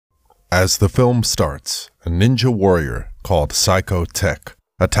As the film starts, a ninja warrior called Psycho Tech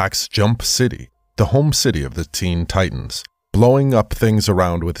attacks Jump City, the home city of the Teen Titans, blowing up things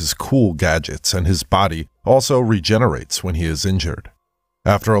around with his cool gadgets, and his body also regenerates when he is injured.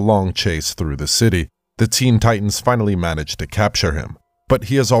 After a long chase through the city, the Teen Titans finally manage to capture him, but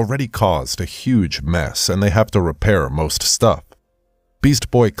he has already caused a huge mess and they have to repair most stuff. Beast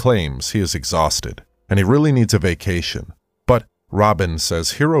Boy claims he is exhausted and he really needs a vacation, but Robin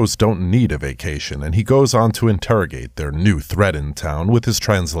says heroes don't need a vacation, and he goes on to interrogate their new threat in town with his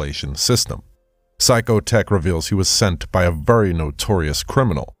translation system. Psycho Tech reveals he was sent by a very notorious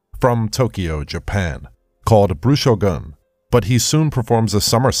criminal from Tokyo, Japan, called Brushogun, but he soon performs a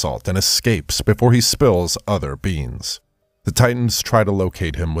somersault and escapes before he spills other beans. The Titans try to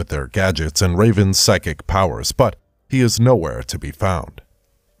locate him with their gadgets and Raven's psychic powers, but he is nowhere to be found.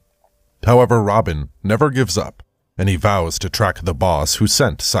 However, Robin never gives up, and he vows to track the boss who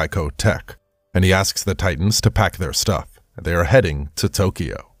sent Psycho Tech, and he asks the Titans to pack their stuff. They are heading to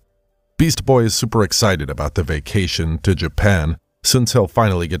Tokyo. Beast Boy is super excited about the vacation to Japan, since he'll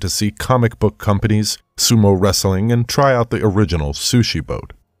finally get to see comic book companies, sumo wrestling, and try out the original sushi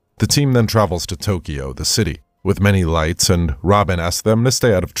boat. The team then travels to Tokyo, the city, with many lights, and Robin asks them to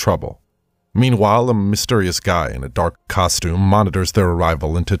stay out of trouble. Meanwhile, a mysterious guy in a dark costume monitors their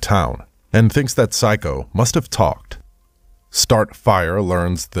arrival into town, and thinks that Psycho must have talked. Starfire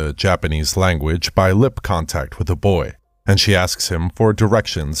learns the Japanese language by lip contact with a boy, and she asks him for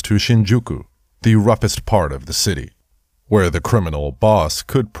directions to Shinjuku, the roughest part of the city, where the criminal boss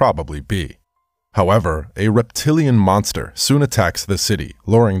could probably be. However, a reptilian monster soon attacks the city,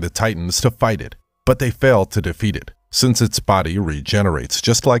 luring the Titans to fight it, but they fail to defeat it, since its body regenerates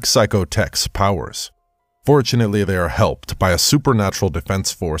just like Psycho Tech's powers. Fortunately, they are helped by a supernatural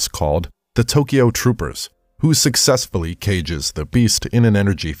defense force called the Tokyo Troopers, who successfully cages the beast in an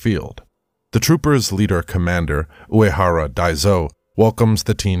energy field. The Troopers' leader commander, Uehara Daizo, welcomes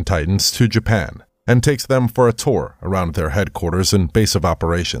the Teen Titans to Japan and takes them for a tour around their headquarters and base of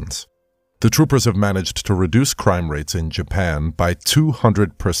operations. The Troopers have managed to reduce crime rates in Japan by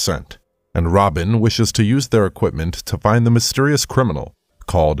 200%, and Robin wishes to use their equipment to find the mysterious criminal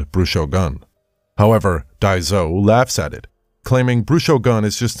called Brushogun. However, Daizo laughs at it, claiming Brushogun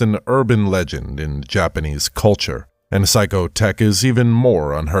is just an urban legend in Japanese culture, and Psycho Tech is even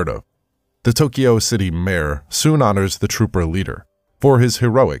more unheard of. The Tokyo City mayor soon honors the trooper leader for his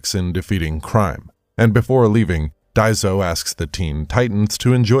heroics in defeating crime, and before leaving, Daizo asks the Teen Titans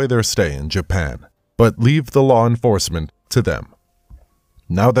to enjoy their stay in Japan, but leave the law enforcement to them.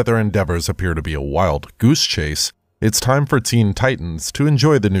 Now that their endeavors appear to be a wild goose chase, it's time for Teen Titans to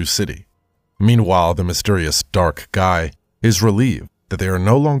enjoy the new city. Meanwhile, the mysterious dark guy is relieved that they are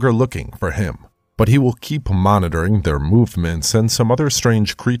no longer looking for him, but he will keep monitoring their movements, and some other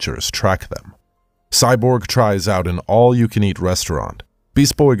strange creatures track them. Cyborg tries out an all-you-can-eat restaurant.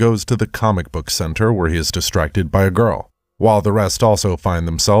 Beast Boy goes to the comic book center where he is distracted by a girl, while the rest also find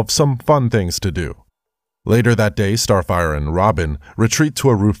themselves some fun things to do. Later that day, Starfire and Robin retreat to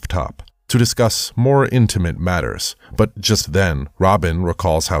a rooftop to discuss more intimate matters, but just then, Robin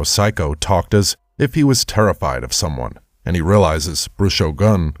recalls how Psycho talked as if he was terrified of someone, and he realizes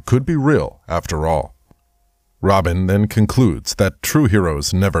Brushogun could be real after all. Robin then concludes that true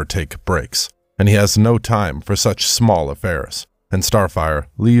heroes never take breaks, and he has no time for such small affairs, and Starfire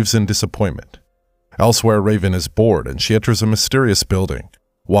leaves in disappointment. Elsewhere, Raven is bored and she enters a mysterious building,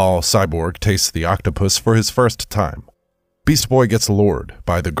 while Cyborg tastes the octopus for his first time. Beast Boy gets lured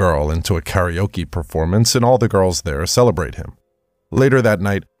by the girl into a karaoke performance, and all the girls there celebrate him. Later that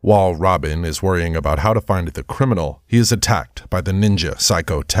night, while Robin is worrying about how to find the criminal, he is attacked by the ninja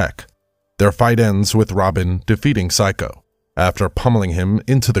Psycho Tech. Their fight ends with Robin defeating Psycho, after pummeling him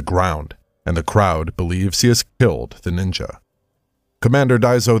into the ground, and the crowd believes he has killed the ninja. Commander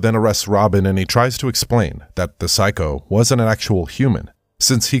Daizo then arrests Robin, and he tries to explain that the Psycho wasn't an actual human,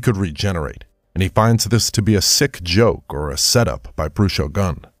 since he could regenerate, and he finds this to be a sick joke or a setup by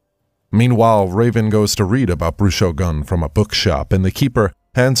Brushogun. Meanwhile, Raven goes to read about Brushogun from a bookshop, and the keeper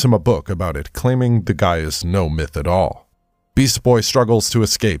hands him a book about it, claiming the guy is no myth at all. Beast Boy struggles to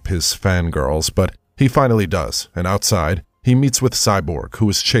escape his fangirls, but he finally does, and outside, he meets with Cyborg, who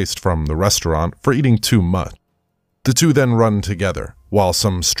is chased from the restaurant for eating too much. The two then run together, while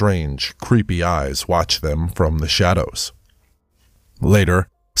some strange, creepy eyes watch them from the shadows. Later,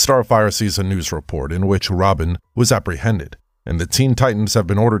 Starfire sees a news report in which Robin was apprehended, and the Teen Titans have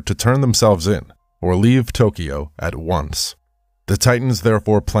been ordered to turn themselves in, or leave Tokyo at once. The Titans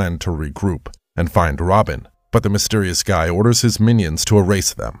therefore plan to regroup and find Robin, but the mysterious guy orders his minions to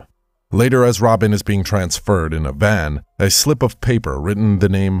erase them. Later, as Robin is being transferred in a van, a slip of paper written the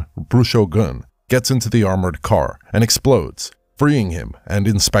name Brusho-gun gets into the armored car and explodes, freeing him, and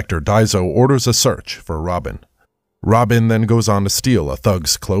Inspector Daizo orders a search for Robin. Robin then goes on to steal a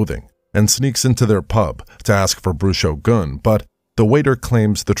thug's clothing and sneaks into their pub to ask for Brusho-gun, but the waiter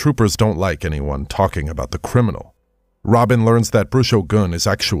claims the troopers don't like anyone talking about the criminal. Robin learns that Brusho-gun is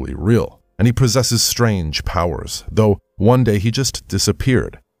actually real, and he possesses strange powers, though one day he just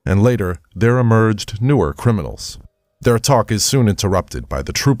disappeared, and later there emerged newer criminals. Their talk is soon interrupted by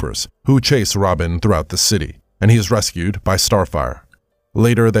the troopers, who chase Robin throughout the city, and he is rescued by Starfire.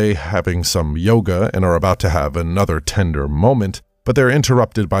 Later, they having some yoga and are about to have another tender moment, but they're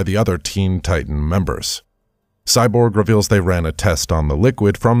interrupted by the other Teen Titan members. Cyborg reveals they ran a test on the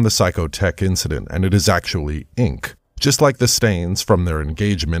liquid from the Psychotech incident, and it is actually ink, just like the stains from their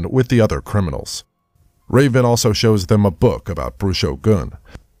engagement with the other criminals. Raven also shows them a book about Brusho-gun,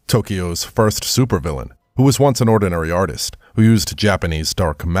 Tokyo's first supervillain, who was once an ordinary artist who used Japanese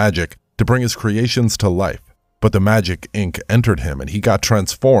dark magic to bring his creations to life, but the magic ink entered him and he got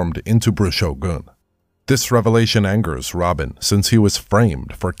transformed into Brusho-gun. This revelation angers Robin since he was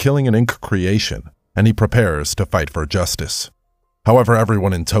framed for killing an ink creation, and he prepares to fight for justice. However,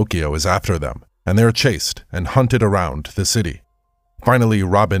 everyone in Tokyo is after them, and they are chased and hunted around the city. Finally,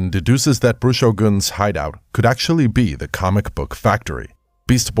 Robin deduces that Brusho-gun's hideout could actually be the comic book factory,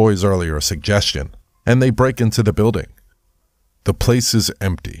 Beast Boy's earlier suggestion, and they break into the building. The place is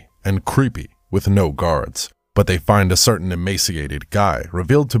empty and creepy with no guards, but they find a certain emaciated guy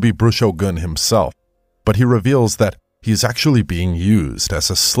revealed to be Brusho-gun himself, but he reveals that he is actually being used as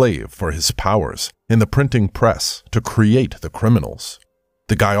a slave for his powers in the printing press to create the criminals.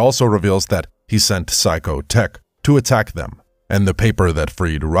 The guy also reveals that he sent Psychotech to attack them, and the paper that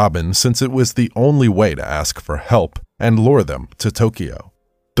freed Robin since it was the only way to ask for help and lure them to Tokyo.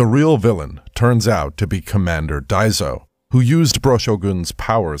 The real villain turns out to be Commander Daizo, who used Brusho-gun's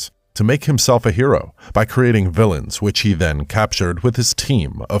powers to make himself a hero by creating villains which he then captured with his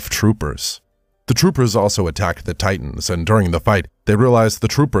team of troopers. The troopers also attack the Titans, and during the fight, they realize the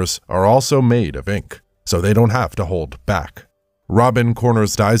troopers are also made of ink, so they don't have to hold back. Robin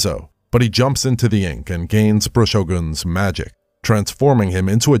corners Daizo, but he jumps into the ink and gains Brusho-gun's magic, transforming him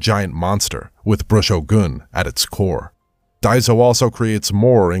into a giant monster with Brusho-gun at its core. Daizo also creates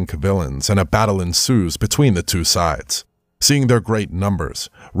more ink villains, and a battle ensues between the two sides. Seeing their great numbers,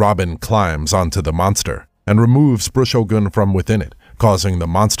 Robin climbs onto the monster and removes Brusho-gun from within it, causing the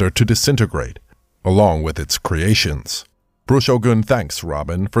monster to disintegrate, along with its creations. Brusho-gun thanks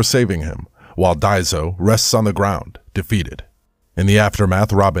Robin for saving him, while Daizo rests on the ground, defeated. In the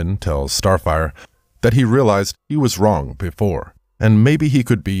aftermath, Robin tells Starfire that he realized he was wrong before, and maybe he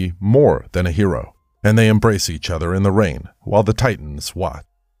could be more than a hero, and they embrace each other in the rain while the Titans watch.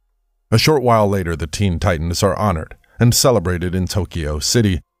 A short while later, the Teen Titans are honored and celebrated in Tokyo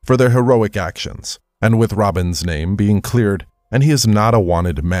City for their heroic actions, and with Robin's name being cleared, and he is not a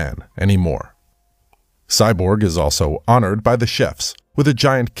wanted man anymore. Cyborg is also honored by the chefs with a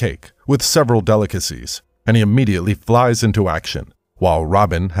giant cake with several delicacies, and he immediately flies into action, while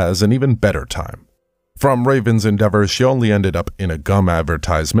Robin has an even better time. From Raven's endeavors, she only ended up in a gum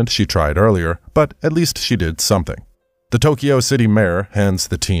advertisement she tried earlier, but at least she did something. The Tokyo City Mayor hands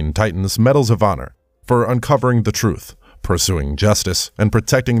the Teen Titans medals of honor for uncovering the truth, pursuing justice, and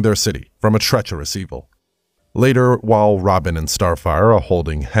protecting their city from a treacherous evil. Later, while Robin and Starfire are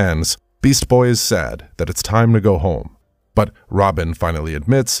holding hands, Beast Boy is sad that it's time to go home, but Robin finally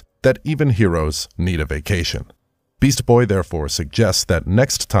admits that even heroes need a vacation. Beast Boy therefore suggests that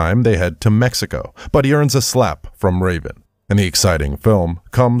next time they head to Mexico, but he earns a slap from Raven, and the exciting film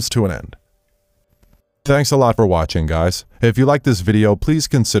comes to an end. Thanks a lot for watching, guys. If you like this video, please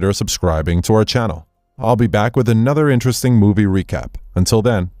consider subscribing to our channel. I'll be back with another interesting movie recap. Until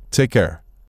then, take care.